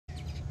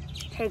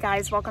Hey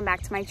guys, welcome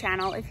back to my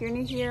channel. If you're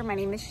new here, my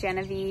name is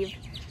Genevieve.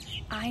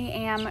 I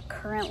am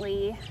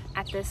currently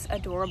at this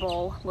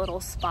adorable little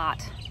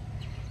spot,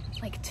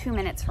 like 2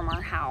 minutes from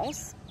our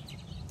house.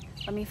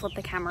 Let me flip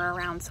the camera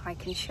around so I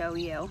can show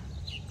you.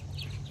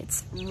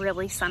 It's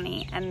really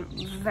sunny and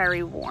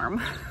very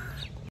warm.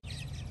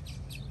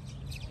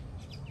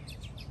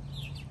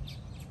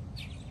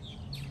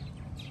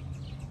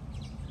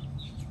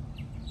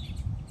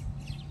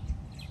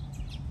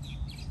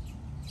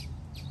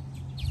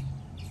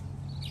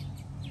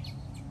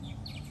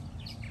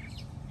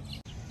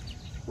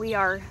 We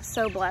are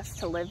so blessed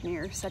to live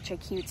near such a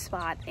cute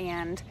spot,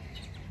 and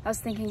I was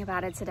thinking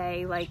about it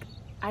today, like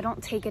I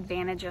don't take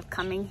advantage of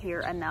coming here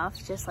enough,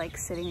 just like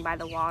sitting by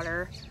the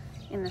water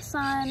in the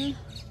sun.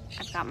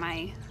 I've got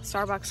my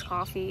Starbucks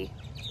coffee.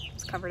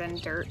 It's covered in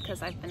dirt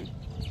because I've been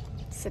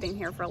sitting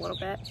here for a little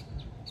bit.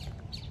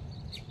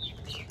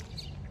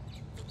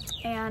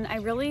 And I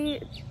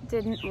really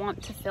didn't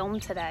want to film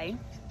today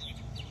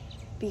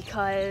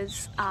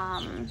because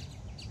I'm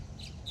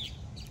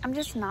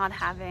just not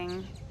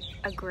having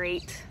a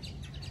great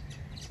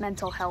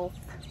mental health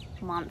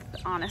month,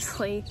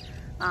 honestly.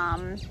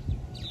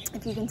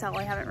 If you can tell,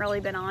 I haven't really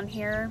been on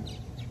here,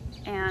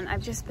 and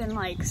I've just been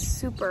like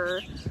super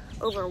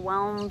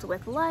overwhelmed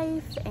with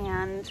life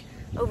and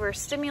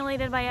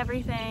overstimulated by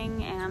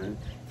everything, and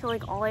I feel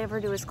like all I ever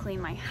do is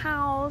clean my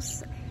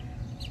house.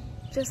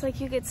 Just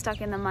like you get stuck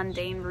in the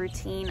mundane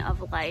routine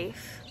of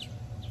life,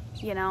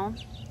 you know?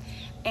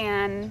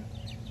 And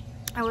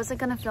I wasn't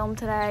gonna film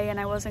today and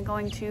I wasn't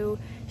going to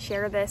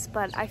share this,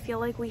 but I feel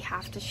like we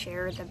have to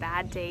share the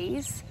bad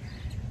days.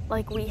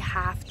 Like we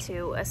have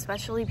to,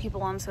 especially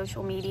people on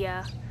social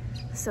media,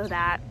 so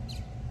that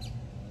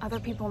other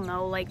people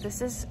know like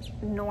this is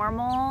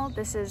normal,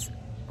 this is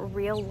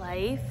real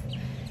life.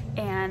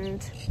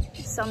 And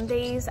some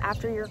days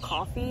after your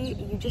coffee,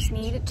 you just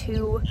need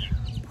to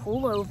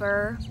pull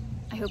over.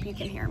 I hope you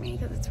can hear me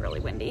because it's really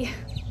windy.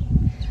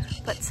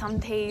 But some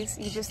days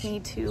you just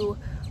need to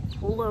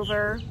pull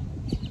over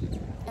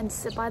and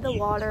sit by the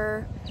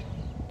water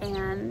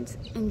and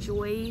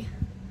enjoy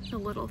the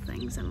little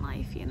things in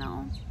life, you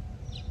know?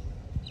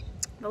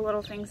 The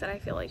little things that I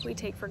feel like we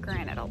take for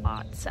granted a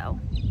lot. So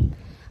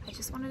I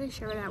just wanted to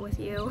share that with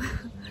you.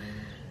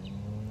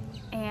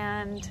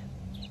 And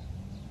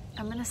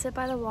I'm gonna sit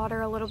by the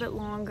water a little bit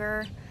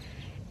longer,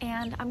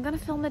 and I'm gonna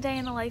film the day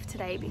in the life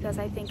today because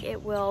I think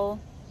it will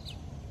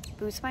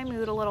boost my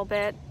mood a little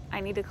bit.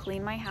 I need to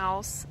clean my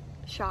house,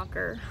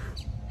 shocker.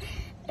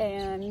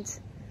 And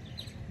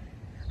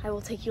I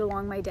will take you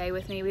along my day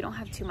with me. We don't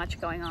have too much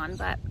going on,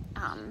 but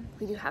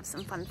we do have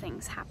some fun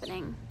things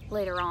happening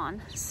later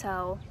on.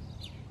 So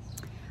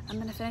I'm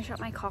gonna finish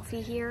up my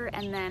coffee here,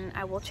 and then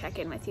I will check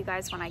in with you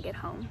guys when I get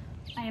home.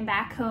 I am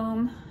back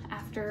home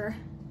after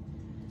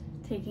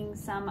taking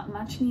some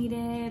much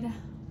needed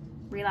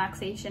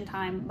relaxation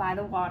time by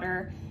the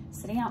water,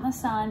 sitting out in the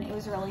sun. It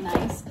was really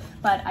nice.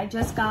 But I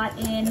just got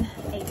in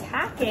a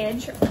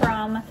package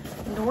from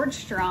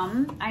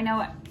Nordstrom. I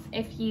know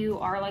if you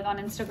are like on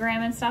Instagram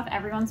and stuff,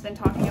 everyone's been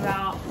talking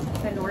about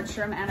the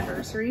Nordstrom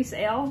anniversary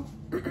sale.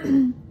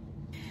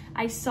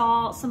 I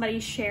saw somebody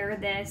share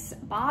this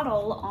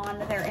bottle on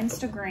their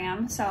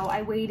Instagram, so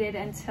I waited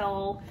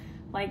until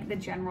like the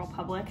general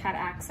public had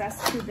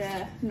access to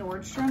the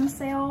Nordstrom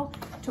sale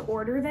to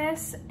order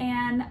this.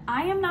 And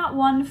I am not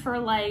one for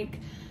like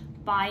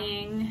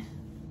buying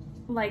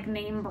like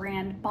name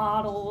brand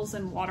bottles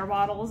and water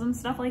bottles and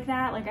stuff like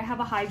that. Like I have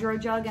a hydro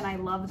jug and I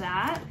love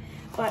that.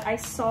 But I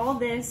saw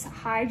this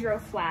hydro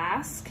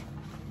flask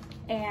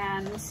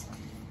and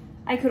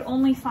I could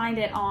only find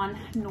it on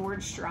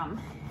Nordstrom.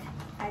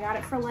 I got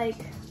it for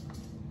like,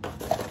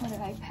 what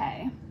did I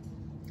pay?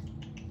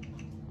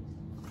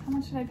 How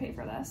much did I pay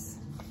for this?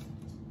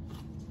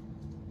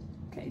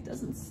 Okay, it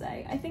doesn't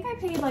say. I think I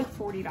paid like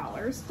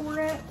 $40 for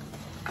it,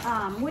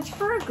 which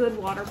for a good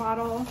water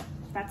bottle,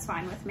 that's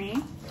fine with me.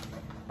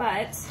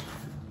 But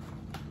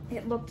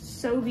it looked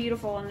so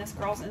beautiful in this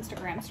girl's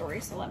Instagram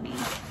story, so let me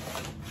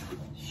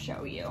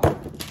show you.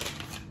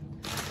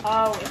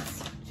 Oh,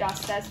 it's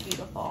just as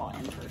beautiful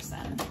in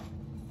person.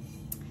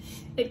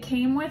 It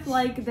came with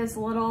like this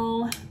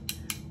little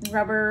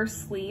rubber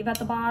sleeve at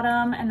the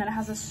bottom, and then it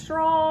has a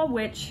straw,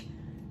 which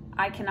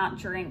I cannot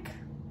drink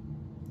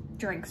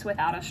drinks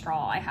without a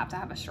straw. I have to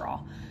have a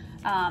straw.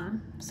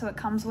 So it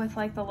comes with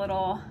like the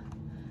little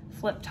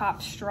flip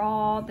top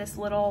straw, this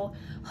little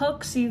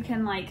hook so you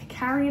can like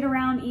carry it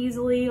around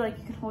easily, like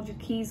you can hold your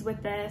keys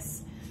with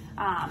this.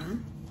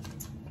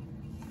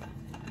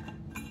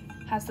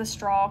 Has the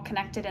straw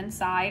connected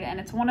inside, and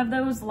it's one of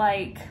those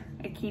like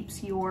it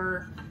keeps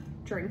your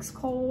drinks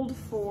cold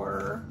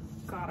for,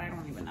 God, I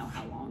don't even know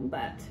how long,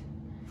 but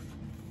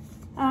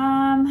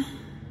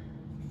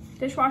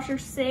dishwasher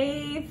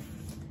safe.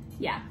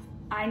 Yeah,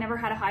 I never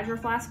had a hydro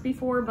flask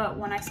before, but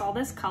when I saw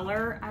this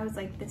color, I was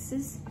like, this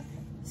is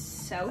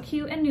so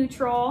cute and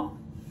neutral.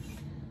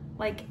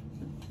 Like,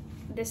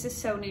 this is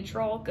so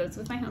neutral, goes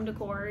with my home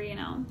decor, you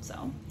know,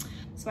 so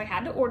So I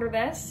had to order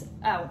this.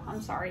 Oh, I'm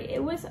sorry.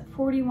 It was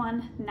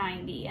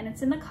 $41.90 and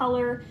it's in the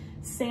color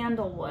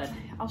Sandalwood.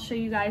 I'll show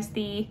you guys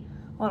the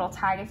little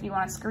tag if you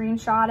want to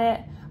screenshot it.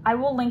 I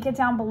will link it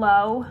down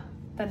below,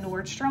 the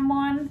Nordstrom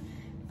one,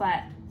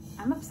 but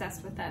I'm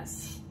obsessed with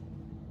this.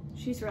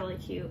 She's really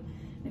cute.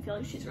 I feel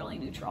like she's really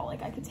neutral.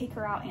 Like I could take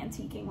her out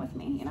antiquing with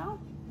me, you know?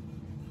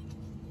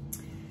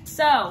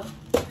 So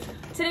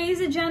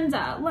today's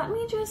agenda, let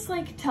me just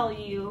like tell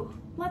you,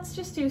 let's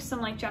just do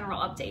some like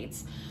general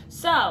updates.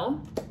 So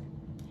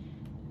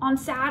on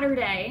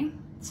Saturday,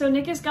 so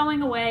Nick is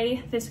going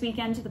away this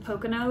weekend to the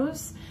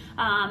Poconos.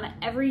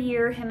 Every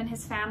year him and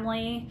his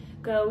family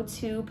go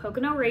to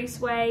Pocono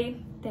Raceway.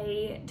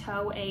 They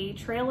tow a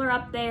trailer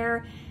up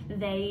there.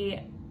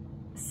 They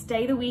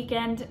stay the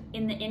weekend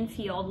in the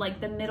infield,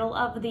 like the middle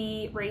of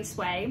the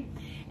raceway.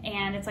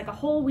 And it's like a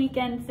whole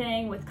weekend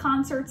thing with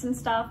concerts and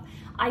stuff.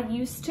 I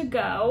used to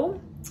go.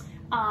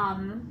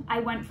 I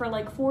went for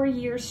like 4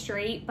 years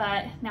straight,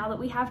 but now that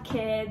we have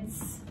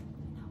kids,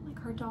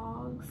 like our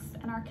dogs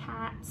and our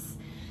cats,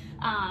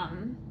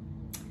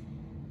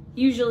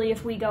 usually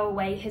if we go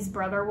away, his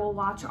brother will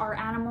watch our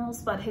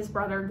animals, but his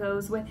brother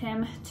goes with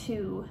him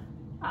to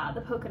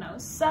the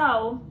Poconos.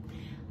 So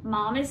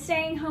mom is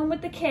staying home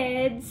with the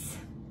kids.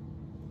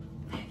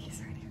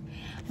 He's right here.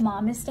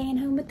 Mom is staying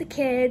home with the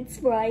kids,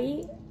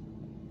 right?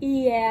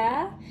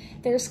 Yeah.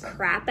 There's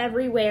crap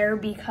everywhere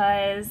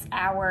because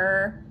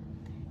our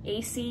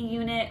AC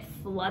unit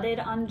flooded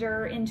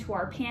under into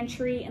our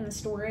pantry in the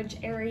storage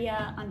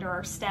area under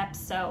our steps.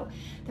 So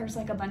there's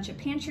like a bunch of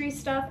pantry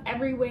stuff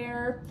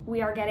everywhere.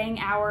 We are getting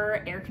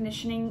our air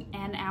conditioning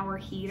and our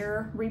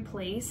heater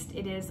replaced.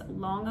 It is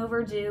long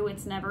overdue.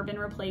 It's never been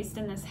replaced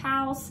in this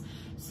house.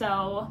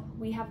 So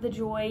we have the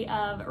joy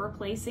of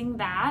replacing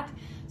that.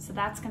 So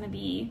that's gonna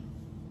be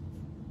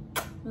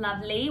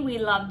lovely. We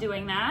love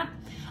doing that.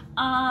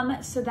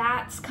 So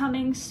that's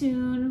coming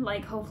soon,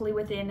 like hopefully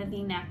within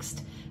the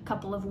next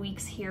couple of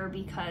weeks here,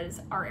 because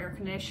our air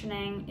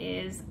conditioning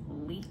is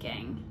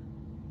leaking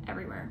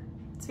everywhere.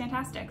 It's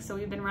fantastic. So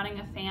we've been running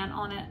a fan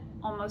on it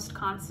almost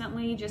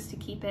constantly just to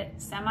keep it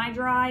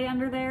semi-dry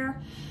under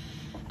there.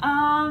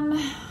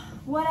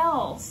 What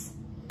else?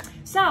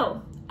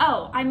 So,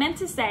 oh, I meant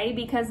to say,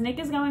 because Nick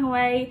is going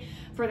away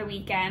for the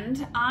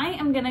weekend, I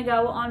am gonna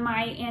go on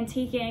my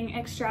antiquing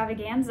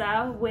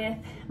extravaganza with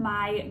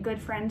my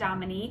good friend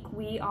Dominique.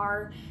 We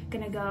are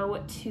gonna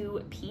go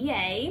to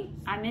PA.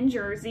 I'm in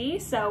Jersey,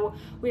 so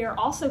we are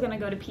also gonna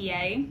go to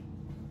PA.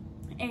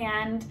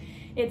 And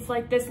it's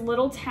like this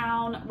little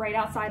town right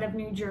outside of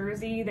New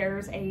Jersey.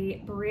 There's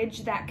a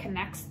bridge that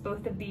connects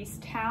both of these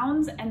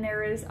towns, and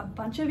there is a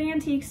bunch of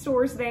antique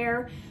stores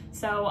there.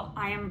 So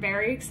I am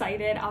very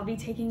excited. I'll be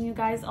taking you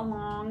guys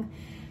along.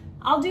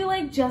 I'll do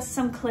like just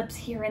some clips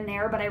here and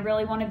there, but I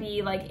really want to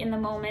be like in the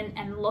moment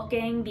and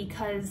looking,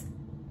 because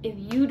if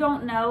you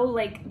don't know,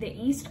 like the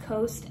East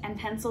Coast and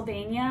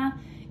Pennsylvania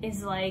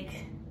is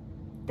like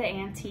the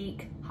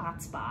antique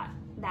hotspot.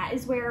 That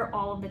is where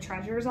all of the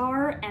treasures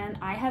are, and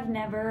I have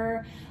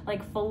never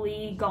like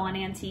fully gone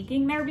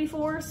antiquing there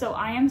before, so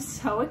I am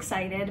so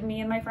excited.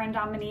 Me and my friend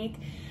Dominique,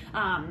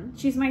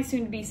 she's my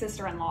soon-to-be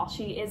sister-in-law.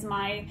 She is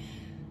my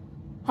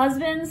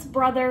husband's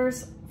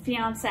brother's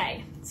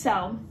fiance.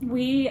 So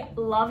we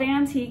love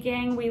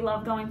antiquing. We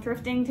love going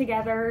thrifting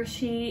together.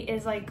 She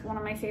is like one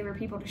of my favorite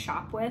people to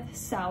shop with.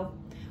 So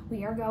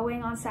we are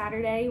going on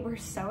Saturday. We're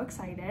so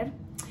excited.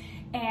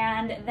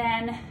 And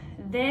then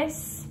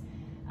this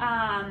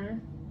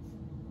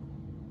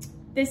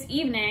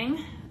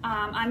evening,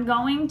 I'm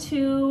going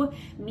to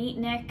meet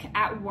Nick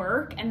at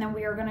work, and then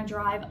we are gonna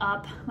drive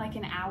up like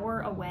an hour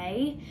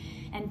away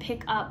and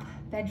pick up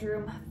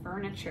bedroom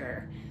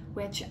furniture,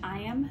 which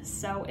I am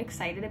so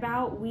excited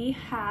about. We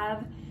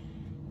have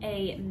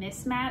a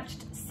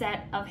mismatched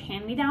set of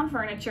hand-me-down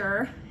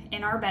furniture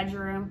in our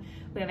bedroom.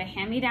 We have a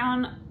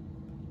hand-me-down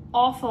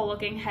awful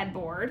looking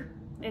headboard.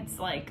 It's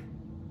like,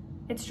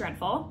 it's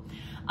dreadful.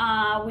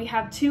 We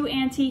have 2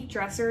 antique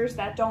dressers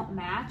that don't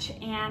match,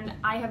 and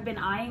I have been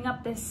eyeing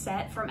up this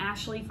set from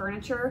Ashley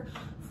Furniture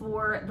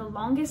for the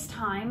longest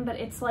time, but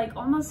it's like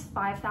almost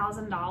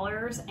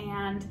 $5,000,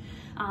 and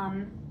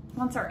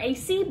once our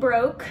AC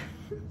broke,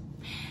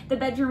 the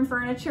bedroom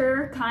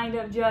furniture kind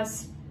of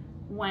just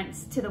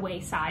went to the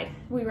wayside.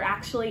 We were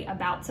actually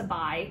about to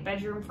buy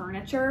bedroom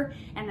furniture,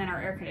 and then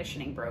our air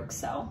conditioning broke,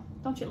 so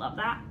don't you love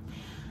that?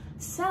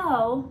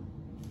 So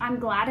I'm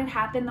glad it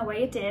happened the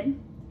way it did.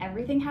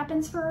 Everything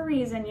happens for a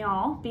reason,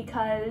 y'all,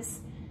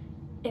 because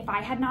if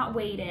I had not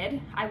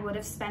waited, I would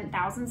have spent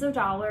thousands of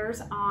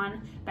dollars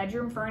on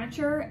bedroom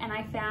furniture, and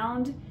I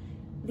found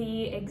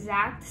the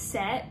exact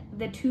set,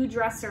 the 2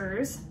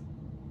 dressers,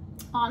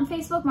 on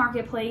Facebook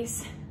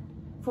Marketplace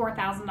for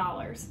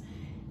 $1,000.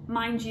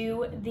 Mind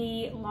you,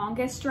 the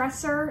longest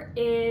dresser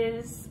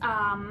is,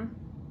 I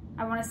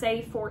wanna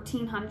say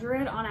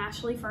 $1,400 on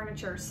Ashley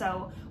Furniture.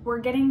 So we're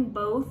getting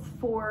both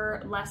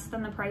for less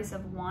than the price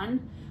of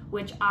one,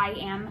 which I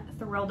am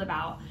thrilled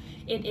about.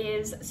 It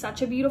is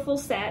such a beautiful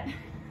set.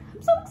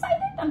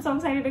 I'm so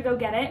excited to go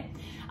get it.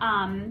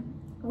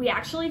 We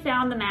actually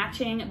found the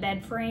matching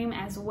bed frame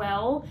as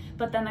well,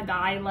 but then the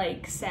guy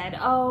like said,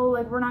 oh,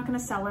 like we're not gonna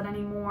sell it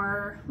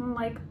anymore. I'm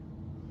like,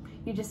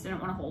 you just didn't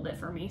want to hold it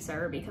for me,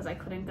 sir, because I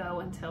couldn't go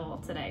until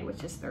today,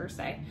 which is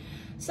Thursday.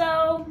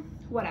 So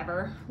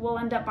whatever, we'll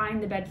end up buying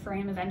the bed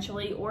frame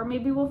eventually, or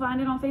maybe we'll find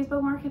it on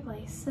Facebook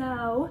Marketplace.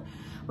 So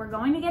we're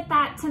going to get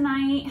that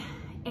tonight,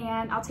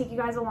 and I'll take you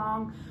guys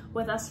along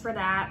with us for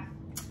that.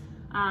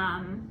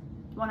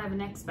 One of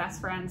Nick's best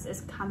friends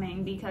is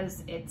coming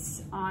because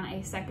it's on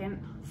a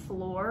second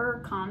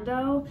floor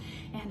condo,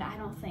 and I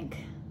don't think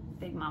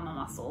Big Mama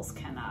Muscles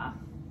can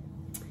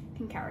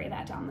carry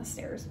that down the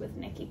stairs with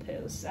Nicky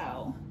Poo.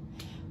 So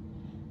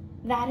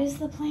that is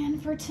the plan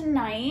for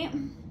tonight.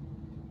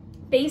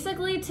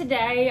 Basically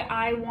today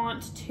I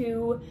want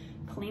to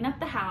clean up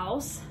the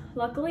house.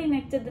 Luckily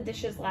Nick did the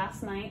dishes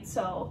last night,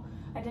 so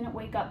I didn't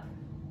wake up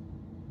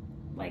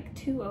like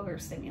too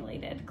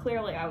overstimulated.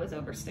 Clearly I was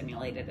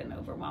overstimulated and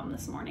overwhelmed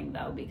this morning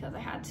though, because I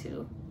had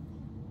to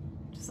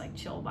just like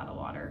chill by the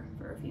water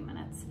for a few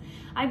minutes.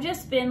 I've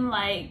just been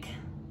like,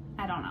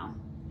 I don't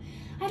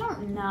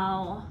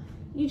know.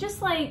 You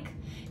just like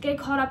get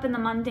caught up in the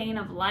mundane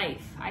of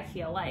life. I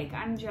feel like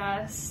I'm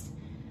just,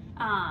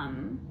 I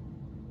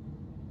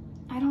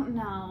don't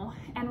know.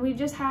 And we've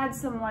just had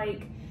some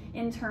like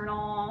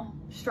internal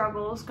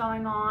struggles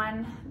going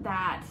on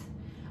that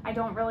I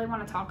don't really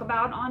want to talk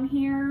about on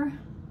here.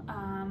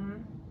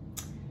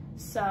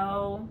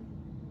 So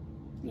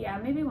yeah,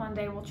 maybe one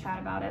day we'll chat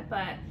about it,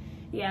 but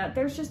yeah,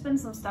 there's just been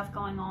some stuff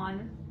going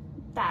on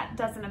that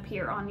doesn't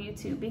appear on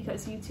YouTube,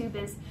 because YouTube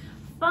is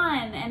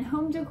fun and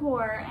home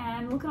decor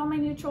and look at all my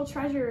neutral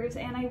treasures,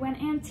 and I went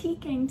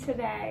antiquing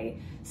today.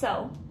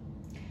 So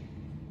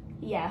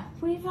yeah,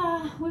 we've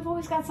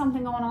always got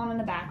something going on in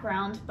the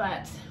background,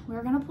 but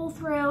we're gonna pull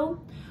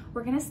through.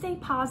 We're gonna stay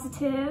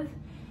positive,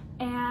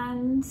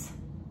 and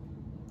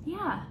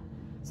yeah,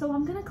 so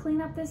I'm gonna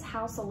clean up this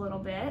house a little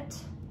bit.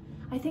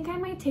 I think I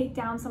might take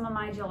down some of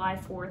my July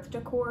 4th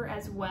decor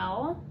as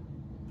well.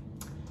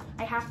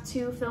 I have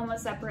to film a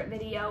separate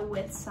video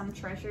with some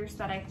treasures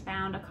that I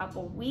found a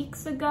couple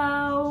weeks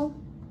ago.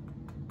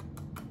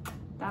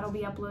 That'll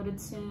be uploaded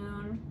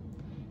soon.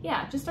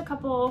 Yeah, just a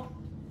couple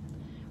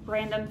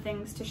random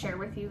things to share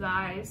with you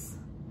guys.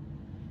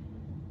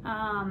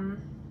 Yeah,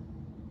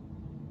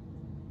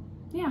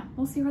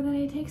 we'll see where the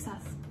day takes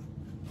us.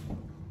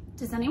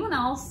 Does anyone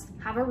else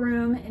have a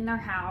room in their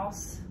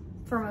house?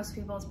 For most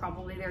people, it's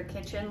probably their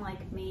kitchen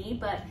like me,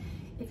 but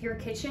if your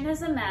kitchen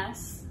is a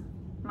mess,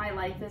 my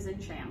life is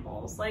in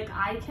shambles. Like,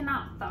 I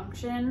cannot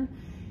function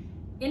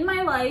in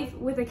my life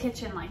with a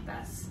kitchen like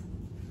this.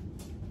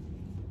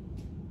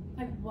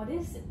 Like, what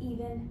is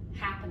even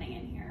happening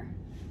in here?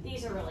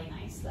 These are really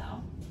nice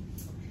though.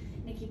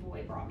 Nicky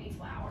Boy brought me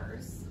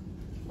flowers,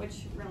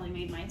 which really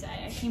made my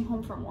day. I came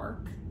home from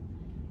work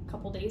a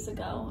couple days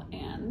ago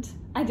and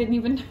I didn't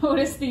even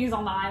notice these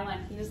on the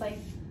island. He was like,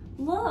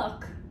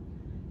 look.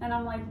 And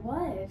I'm like,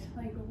 what?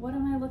 Like, what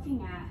am I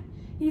looking at?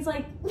 He's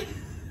like,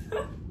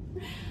 I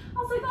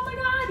was like, oh my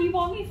God, you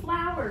bought me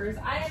flowers.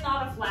 I am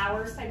not a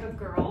flowers type of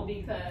girl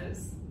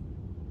because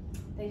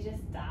they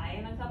just die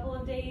in a couple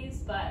of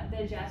days, but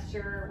the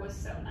gesture was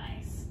so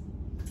nice.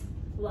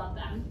 Love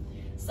them.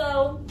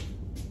 So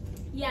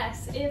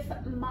yes, if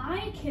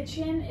my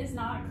kitchen is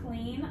not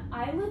clean,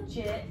 I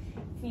legit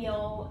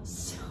feel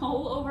so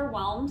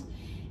overwhelmed.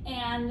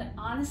 And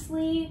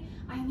honestly,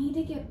 I need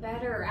to get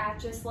better at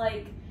just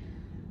like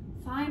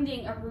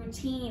finding a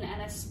routine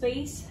and a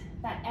space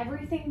that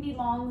everything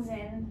belongs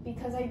in,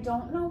 because I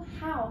don't know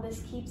how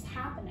this keeps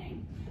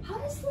happening. How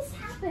does this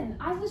happen?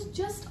 I was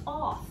just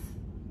off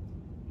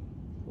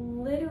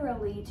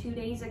literally 2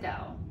 days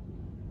ago.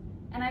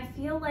 And I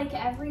feel like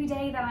every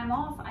day that I'm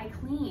off, I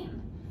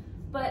clean.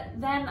 But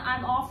then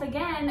I'm off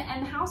again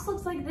and the house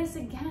looks like this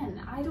again.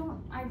 I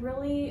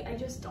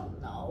just don't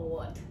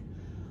know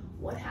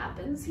what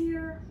happens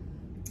here.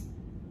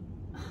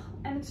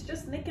 And it's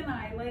just Nick and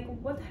I, like,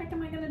 what the heck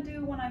am I gonna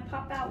do when I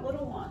pop out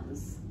little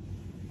ones?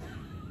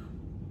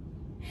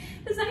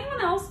 Does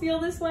anyone else feel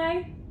this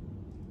way?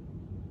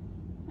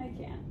 I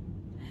can't.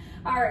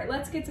 All right,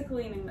 let's get to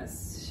cleaning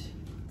this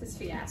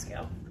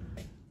fiasco.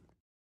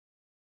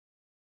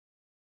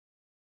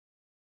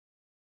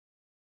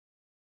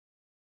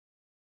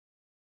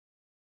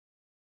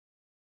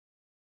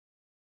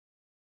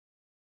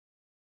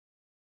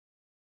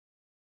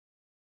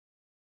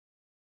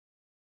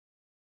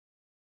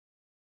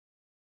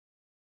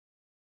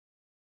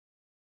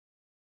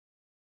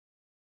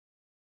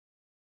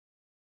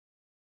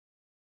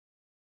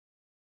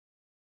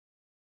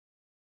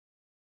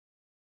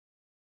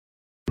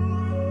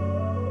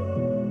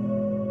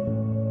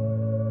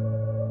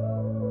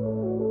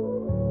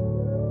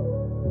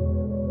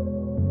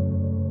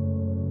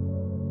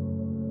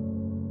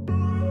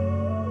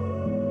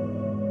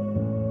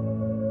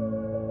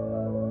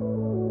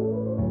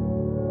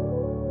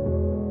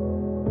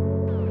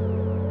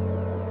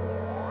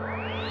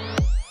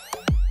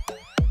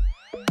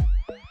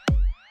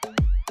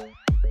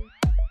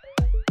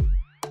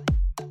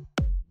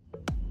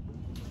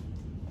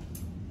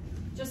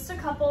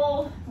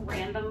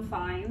 random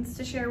finds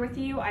to share with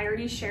you. I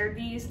already shared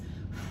these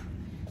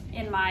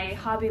in my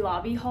Hobby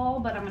Lobby haul,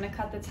 but I'm gonna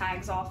cut the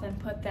tags off and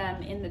put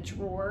them in the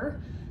drawer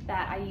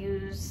that I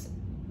use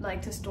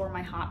like to store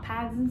my hot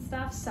pads and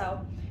stuff. So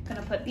I'm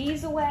gonna put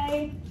these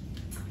away.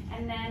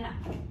 And then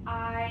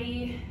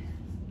I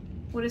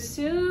would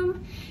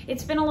assume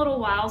it's been a little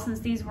while since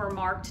these were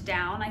marked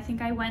down. I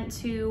think I went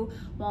to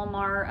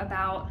Walmart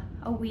about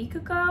a week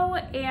ago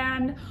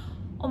and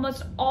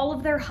almost all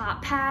of their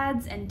hot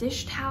pads and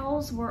dish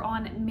towels were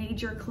on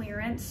major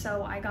clearance.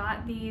 So I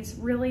got these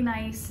really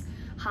nice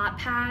hot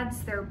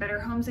pads. They're Better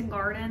Homes and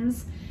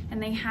Gardens,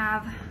 and they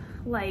have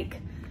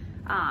like,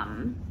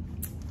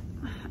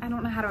 I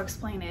don't know how to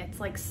explain it. It's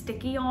like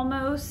sticky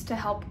almost to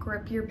help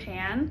grip your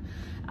pan.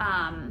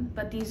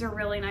 But these are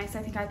really nice.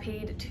 I think I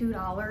paid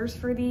 $2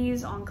 for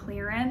these on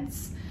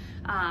clearance.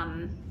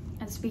 And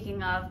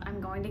speaking of, I'm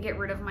going to get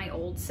rid of my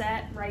old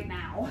set right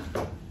now.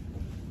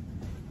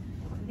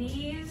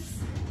 These,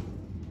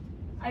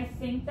 I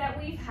think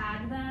that we've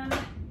had them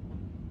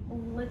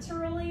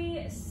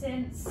literally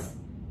since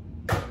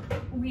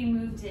we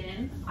moved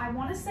in. I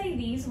want to say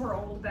these were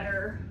old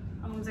Better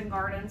Homes and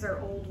Gardens or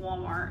old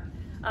Walmart.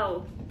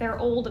 Oh, they're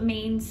old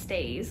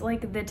mainstays.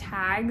 Like the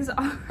tags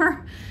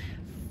are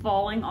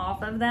falling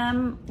off of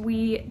them.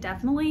 We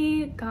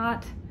definitely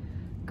got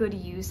good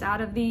use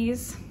out of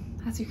these.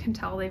 As you can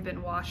tell, they've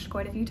been washed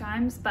quite a few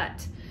times,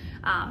 but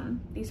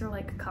these are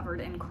like covered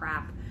in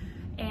crap.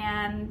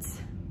 And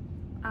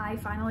I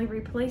finally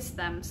replaced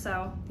them.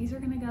 So these are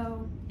gonna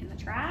go in the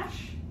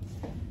trash.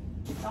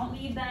 Don't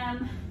need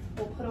them.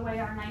 We'll put away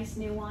our nice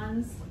new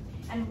ones.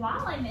 And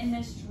while I'm in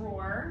this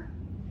drawer,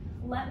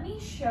 let me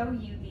show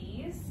you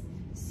these.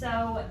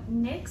 So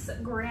Nick's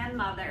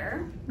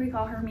grandmother, we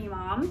call her Me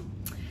Mom.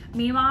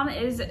 Me Mom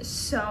is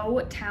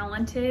so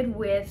talented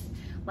with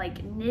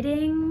like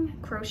knitting,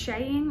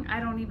 crocheting. I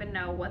don't even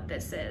know what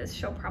this is.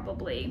 She'll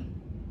probably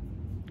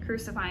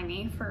crucify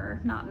me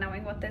for not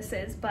knowing what this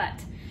is, but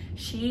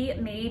she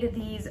made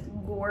these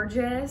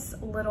gorgeous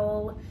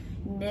little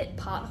knit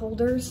pot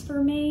holders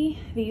for me.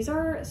 These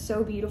are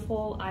so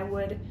beautiful. I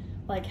would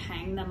like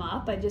hang them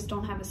up. I just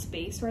don't have a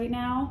space right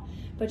now,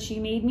 but she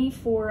made me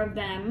 4 of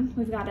them.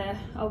 We've got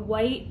a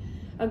white,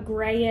 a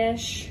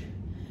grayish,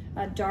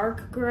 a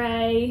dark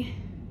gray,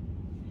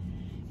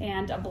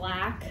 and a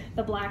black.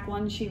 The black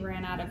one, she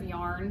ran out of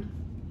yarn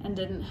and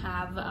didn't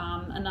have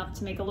enough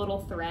to make a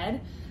little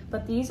thread,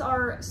 but these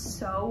are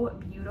so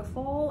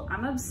beautiful.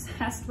 I'm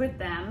obsessed with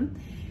them,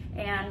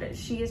 and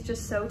she is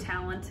just so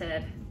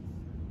talented.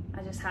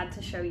 I just had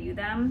to show you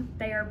them.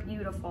 They are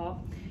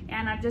beautiful.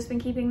 And I've just been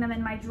keeping them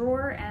in my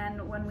drawer,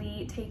 and when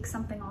we take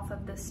something off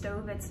of the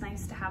stove, it's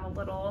nice to have a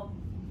little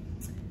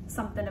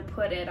something to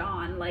put it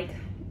on, like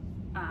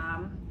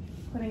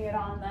putting it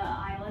on the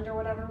island or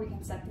whatever. We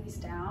can set these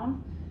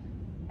down.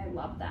 I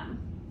love them.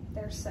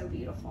 They're so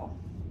beautiful.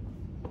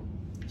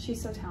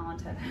 She's so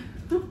talented.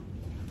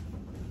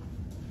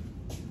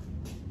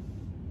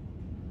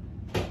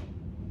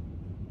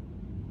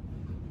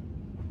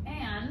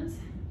 And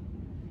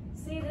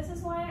see, this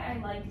is why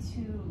I like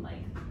to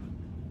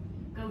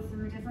go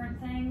through different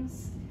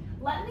things.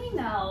 Let me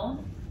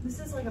know, this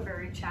is like a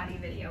very chatty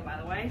video, by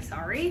the way,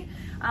 sorry.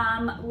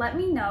 Let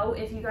me know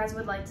if you guys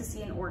would like to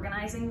see an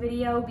organizing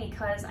video,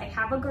 because I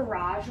have a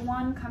garage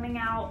one coming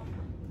out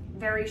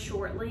very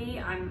shortly.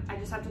 I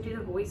just have to do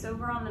the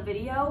voiceover on the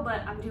video,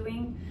 but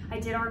I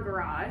did our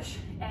garage,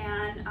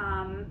 and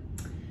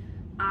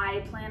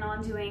I plan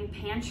on doing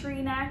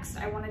pantry next.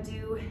 I want to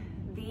do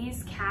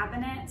these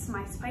cabinets,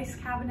 my spice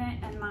cabinet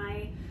and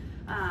my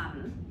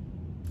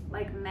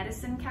like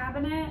medicine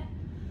cabinet.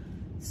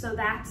 So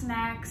that's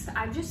next.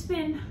 I've just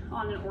been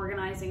on an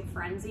organizing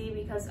frenzy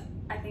because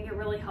I think it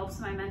really helps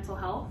my mental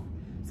health.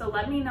 So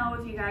let me know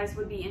if you guys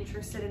would be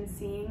interested in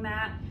seeing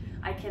that.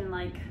 I can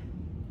like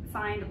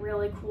find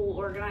really cool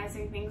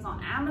organizing things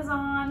on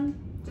Amazon.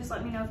 Just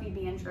let me know if you'd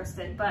be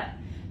interested. But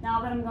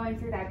now that I'm going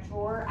through that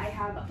drawer, I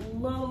have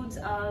loads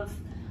of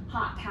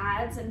hot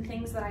pads and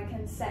things that I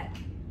can set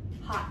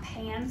hot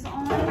pans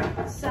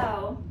on.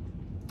 So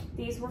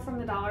these were from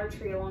the Dollar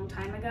Tree a long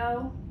time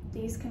ago.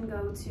 These can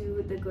go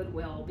to the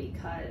Goodwill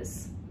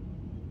because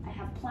I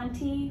have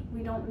plenty.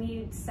 We don't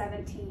need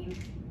 17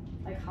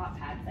 like hot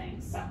pad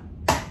things. So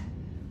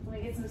let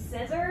me get some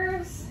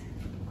scissors.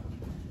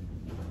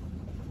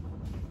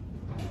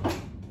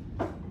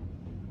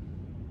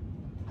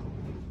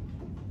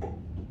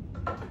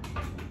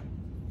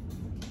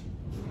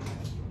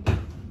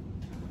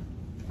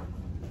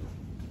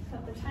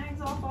 Cut the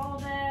tags off all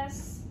of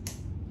this.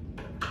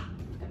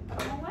 Put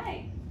them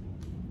away.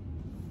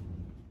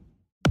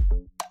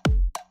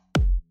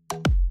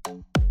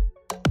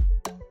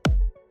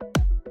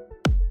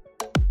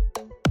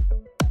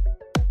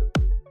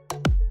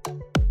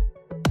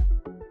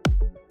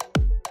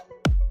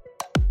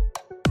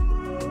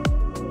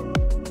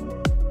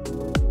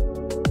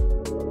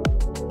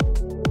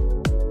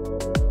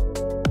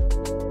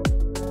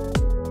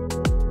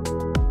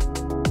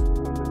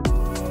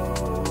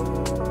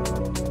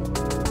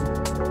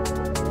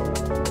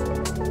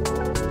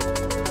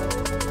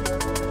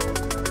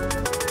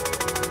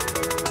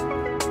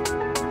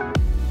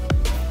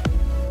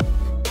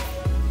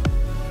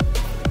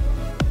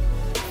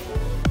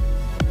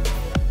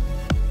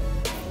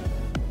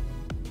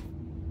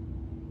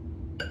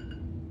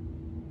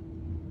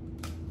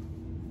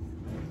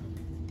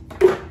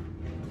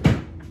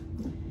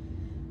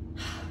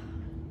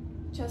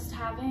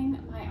 having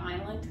my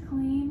island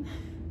clean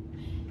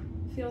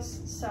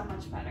feels so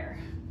much better.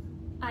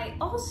 I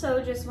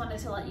also just wanted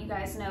to let you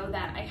guys know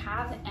that I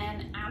have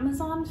an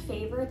Amazon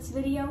favorites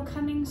video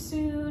coming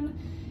soon,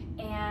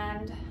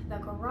 and the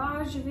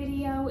garage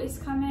video is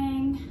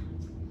coming.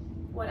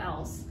 What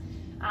else?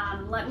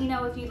 Let me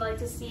know if you'd like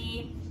to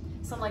see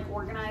some like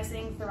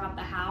organizing throughout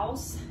the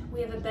house.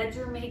 We have a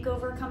bedroom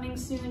makeover coming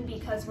soon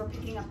because we're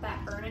picking up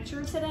that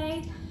furniture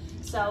today.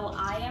 So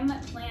I am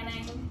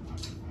planning,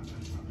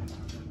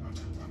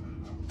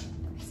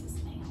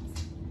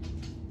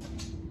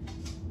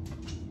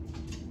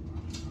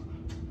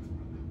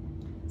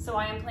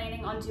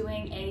 on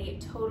doing a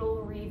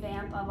total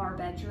revamp of our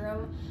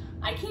bedroom.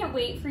 I can't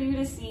wait for you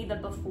to see the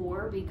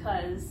before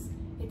because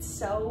it's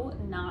so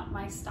not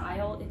my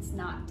style. It's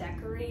not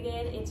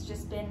decorated. It's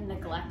just been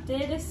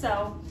neglected.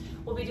 So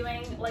we'll be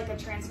doing like a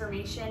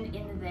transformation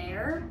in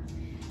there.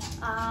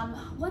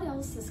 What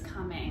else is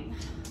coming?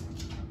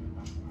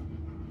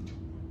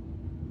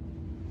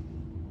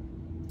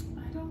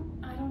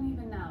 I don't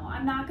even know.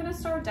 I'm not gonna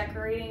start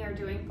decorating or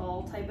doing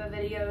fall type of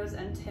videos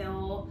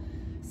until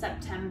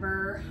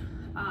September.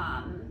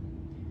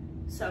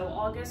 So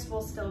August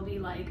will still be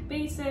like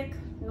basic,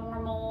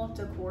 normal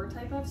decor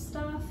type of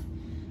stuff.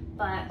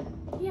 But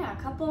yeah,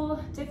 a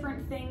couple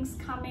different things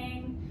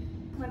coming.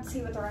 Let's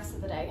see what the rest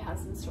of the day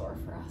has in store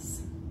for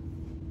us.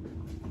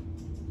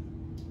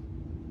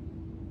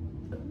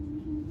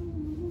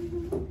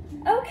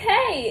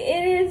 Okay,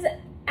 it is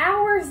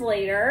hours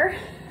later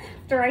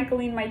after I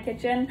cleaned my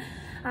kitchen.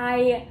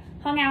 I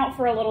hung out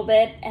for a little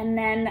bit and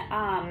then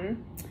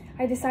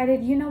I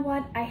decided, you know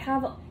what, I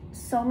have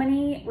so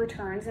many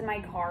returns in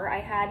my car. I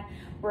had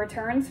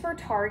returns for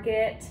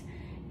Target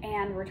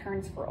and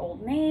returns for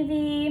Old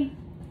Navy,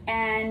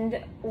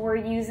 and we're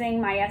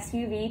using my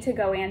SUV to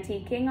go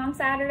antiquing on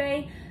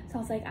Saturday. So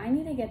I was like, I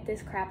need to get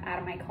this crap out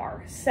of my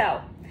car. So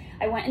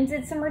I went and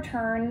did some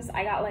returns.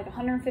 I got like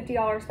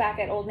 $150 back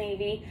at Old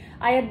Navy.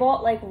 I had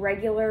bought like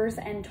regulars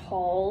and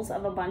talls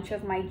of a bunch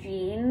of my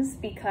jeans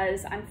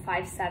because I'm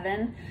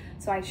 5'7",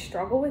 so I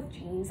struggle with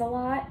jeans a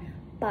lot.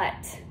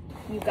 But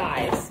you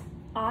guys,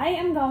 I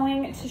am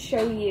going to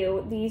show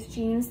you these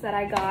jeans that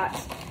I got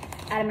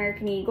at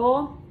American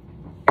Eagle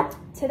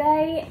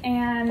today,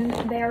 and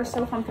they are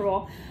so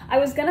comfortable. I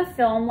was gonna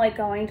film like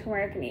going to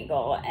American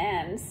Eagle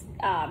and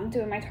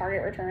doing my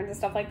Target returns and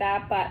stuff like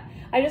that, but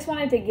I just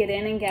wanted to get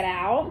in and get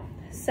out.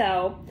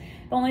 So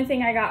the only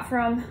thing I got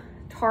from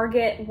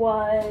Target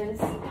was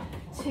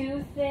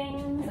 2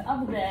 things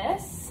of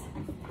this,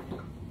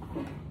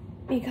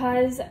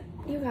 because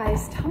you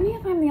guys, tell me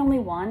if I'm the only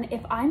one.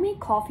 If I make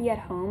coffee at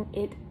home,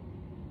 it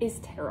is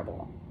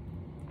terrible.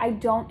 I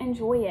don't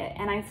enjoy it,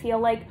 and I feel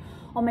like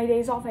on my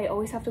days off I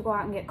always have to go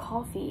out and get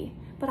coffee,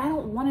 but I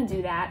don't want to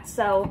do that.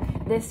 So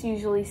this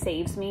usually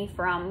saves me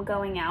from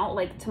going out.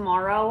 Like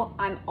tomorrow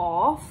I'm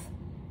off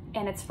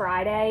and it's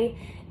Friday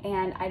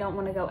and I don't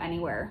want to go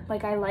anywhere.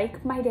 Like I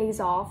like my days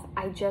off.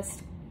 I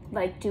just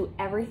like do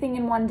everything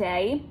in one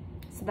day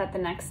so that the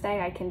next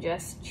day I can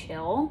just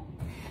chill.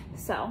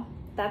 So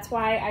that's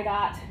why I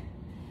got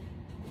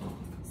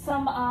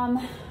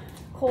some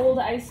cold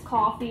iced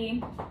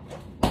coffee.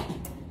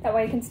 That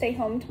way I can stay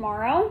home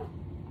tomorrow.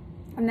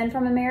 And then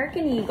from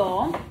American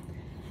Eagle,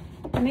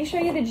 let me show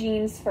you the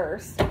jeans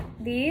first.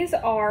 These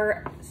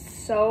are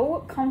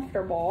so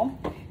comfortable,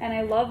 and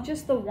I love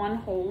just the one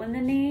hole in the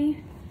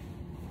knee.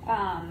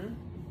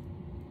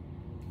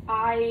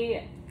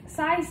 I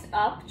sized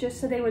up just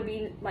so they would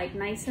be like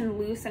nice and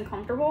loose and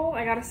comfortable.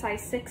 I got a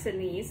size 6 in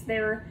these.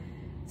 They're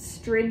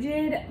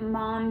Strigid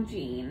Mom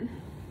Jean.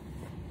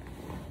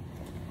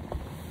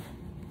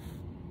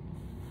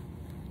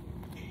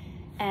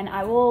 And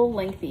I will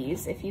link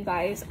these if you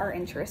guys are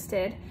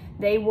interested.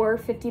 They were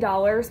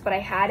 $50, but I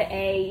had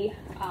a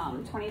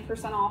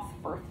 20% off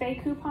birthday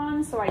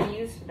coupon, so I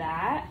used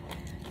that.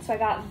 So I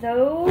got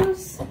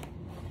those.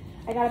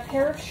 I got a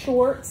pair of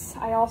shorts.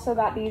 I also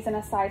got these in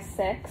a size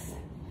 6.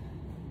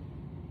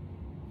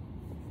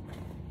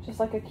 Just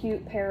like a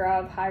cute pair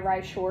of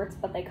high-rise shorts,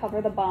 but they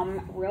cover the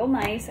bum real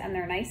nice and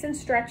they're nice and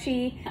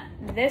stretchy.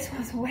 This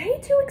was way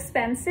too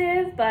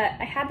expensive, but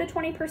I had the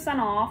 20%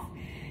 off.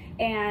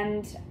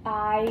 And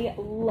I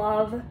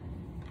love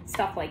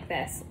stuff like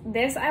this.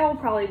 This I will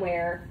probably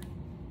wear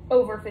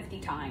over 50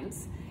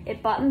 times.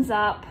 It buttons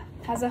up,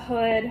 has a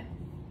hood,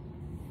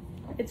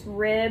 it's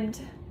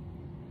ribbed.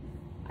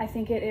 I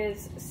think it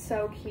is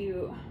so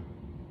cute.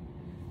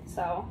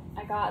 So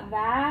I got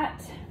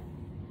that.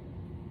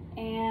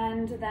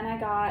 And then I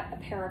got a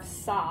pair of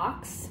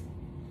socks.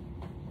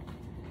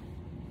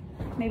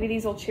 Maybe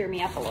these will cheer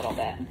me up a little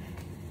bit.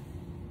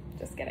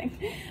 Just kidding.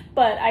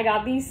 But I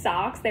got these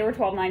socks. They were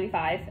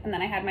 $12.95, and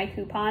then I had my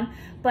coupon.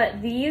 But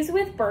these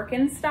with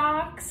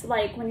Birkenstocks,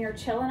 like when you're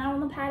chilling out on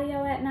the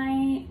patio at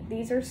night,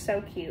 these are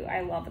so cute. I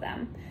love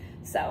them.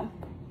 So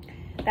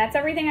that's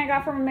everything I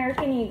got from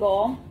American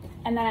Eagle.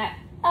 And then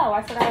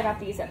I forgot I got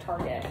these at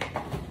Target.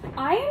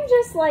 I am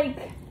just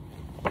like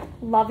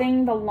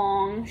loving the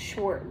long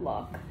short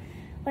look.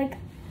 Like,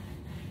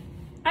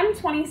 I'm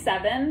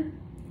 27.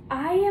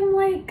 I am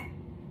like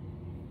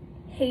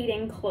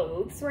hating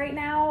clothes right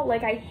now.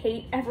 Like, I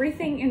hate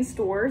everything in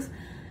stores.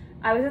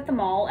 I was at the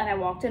mall and I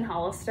walked in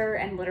Hollister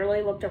and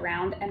literally looked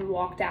around and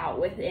walked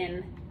out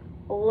within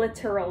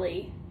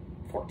literally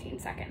 14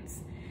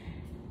 seconds.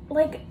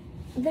 Like,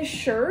 the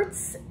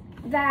shirts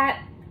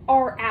that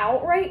are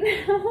out right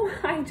now,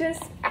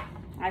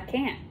 I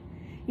can't.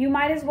 You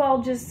might as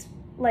well just,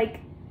 like,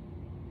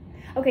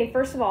 okay,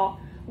 first of all,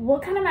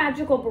 what kind of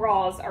magical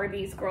bras are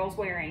these girls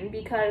wearing?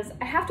 Because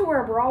I have to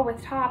wear a bra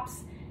with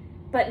tops,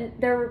 but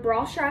their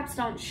bra straps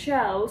don't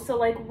show. So,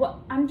 like, what?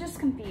 I'm just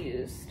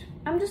confused.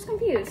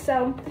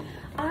 So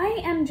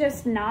I am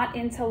just not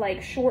into,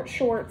 like, short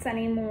shorts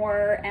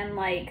anymore. And,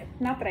 like,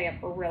 not that I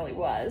ever really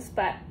was,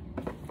 but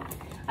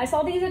I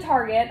saw these at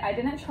Target. I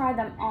didn't try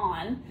them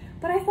on,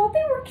 but I thought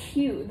they were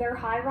cute. They're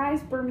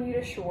high-rise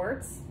Bermuda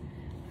shorts.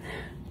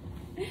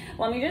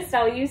 Let me just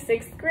tell you,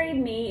 6th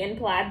grade me in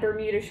plaid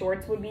Bermuda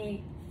shorts would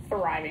be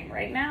thriving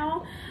right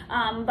now.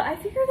 But I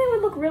figured they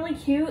would look really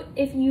cute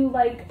if you,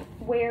 like,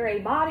 wear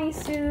a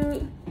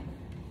bodysuit,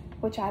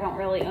 which I don't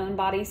really own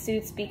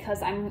bodysuits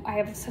because I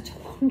have such a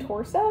long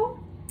torso.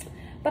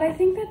 But I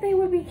think that they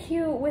would be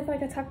cute with,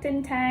 like, a tucked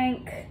in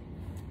tank.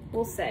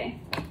 We'll see.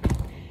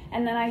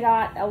 And then I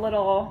got a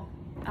little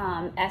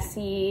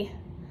Essie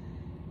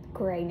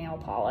gray nail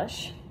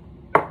polish.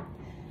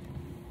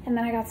 And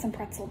then I got some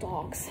pretzel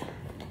dogs.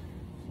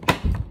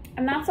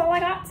 And that's all I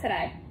got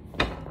today.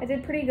 I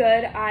did pretty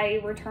good.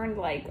 I returned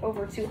like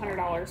over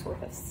 $200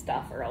 worth of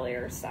stuff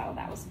earlier, so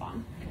that was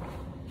fun.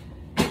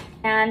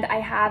 And I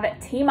have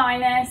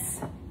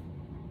T-minus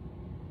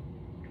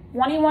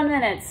 21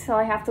 minutes till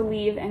I have to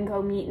leave and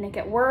go meet Nick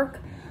at work.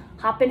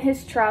 Hop in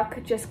his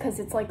truck just because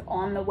it's like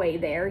on the way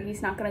there.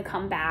 He's not gonna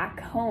come back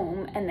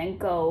home and then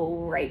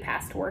go right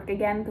past work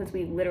again because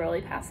we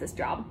literally passed this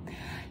job.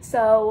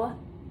 So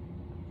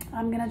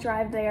I'm gonna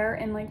drive there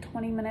in like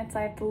 20 minutes.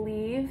 I have to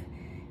leave,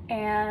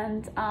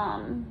 and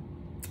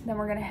then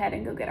we're gonna head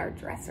and go get our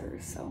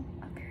dressers. So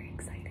I'm very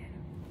excited.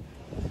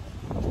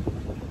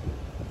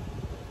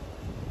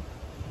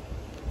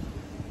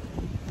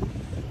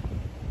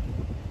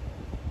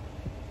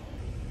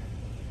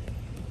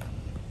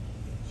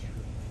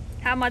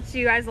 How much do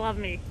you guys love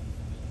me?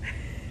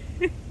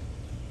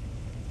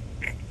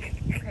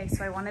 Okay,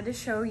 so I wanted to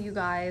show you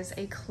guys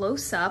a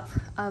close-up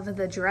of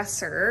the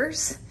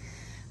dressers.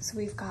 So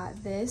we've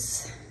got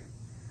this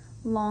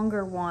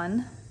longer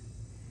one,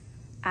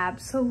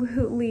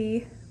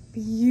 absolutely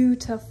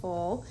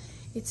beautiful.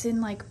 It's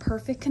in like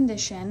perfect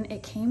condition.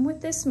 It came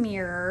with this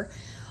mirror,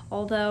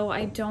 although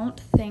I don't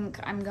think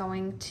I'm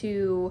going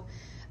to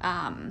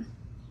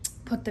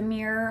put the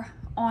mirror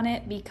on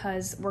it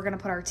because we're gonna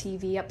put our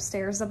TV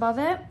upstairs above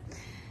it.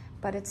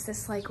 But it's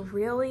this like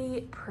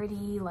really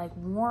pretty, like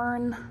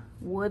worn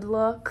wood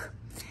look,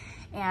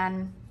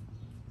 and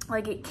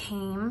like it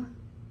came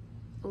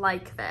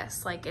like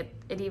this, like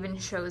it even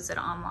shows it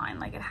online,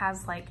 like it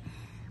has like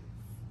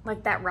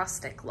that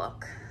rustic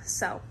look.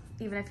 So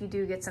even if you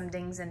do get some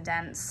dings and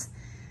dents,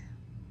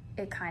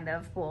 it kind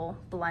of will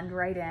blend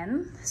right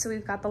in. So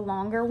we've got the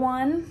longer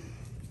one,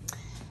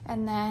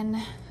 and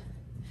then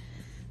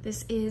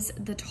this is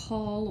the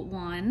tall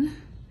one.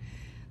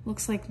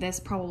 Looks like this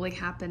probably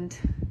happened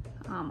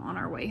on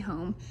our way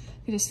home.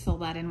 We just fill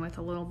that in with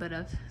a little bit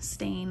of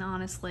stain,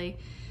 honestly.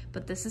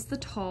 But this is the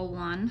tall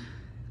one.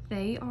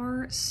 They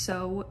are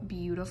so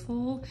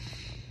beautiful.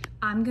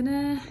 I'm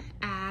gonna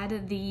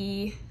add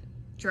the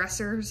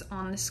dressers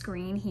on the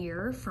screen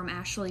here from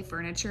Ashley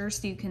Furniture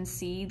so you can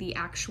see the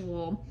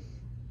actual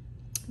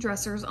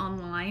dressers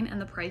online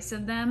and the price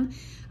of them.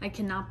 I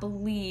cannot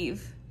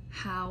believe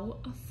how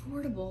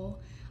affordable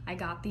I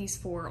got these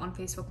for on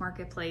Facebook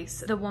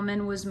Marketplace. The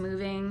woman was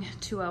moving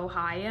to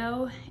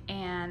Ohio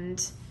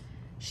and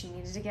she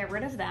needed to get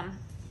rid of them.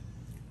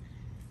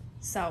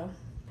 So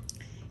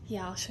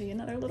yeah, I'll show you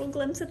another little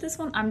glimpse at this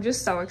one. I'm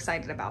just so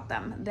excited about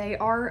them. They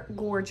are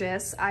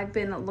gorgeous. I've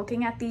been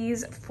looking at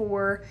these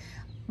for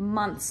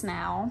months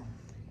now,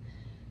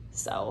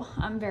 so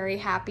I'm very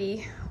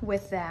happy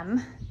with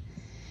them.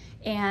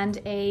 And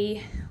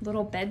a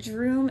little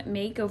bedroom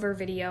makeover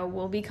video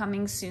will be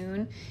coming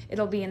soon.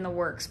 It'll be in the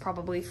works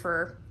probably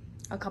for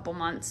a couple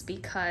months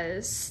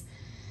because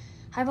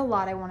I have a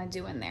lot I want to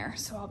do in there.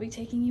 So I'll be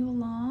taking you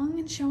along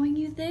and showing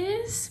you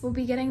this. We'll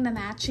be getting the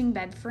matching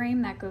bed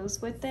frame that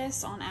goes with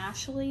this on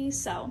Ashley,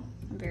 so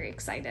I'm very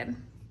excited.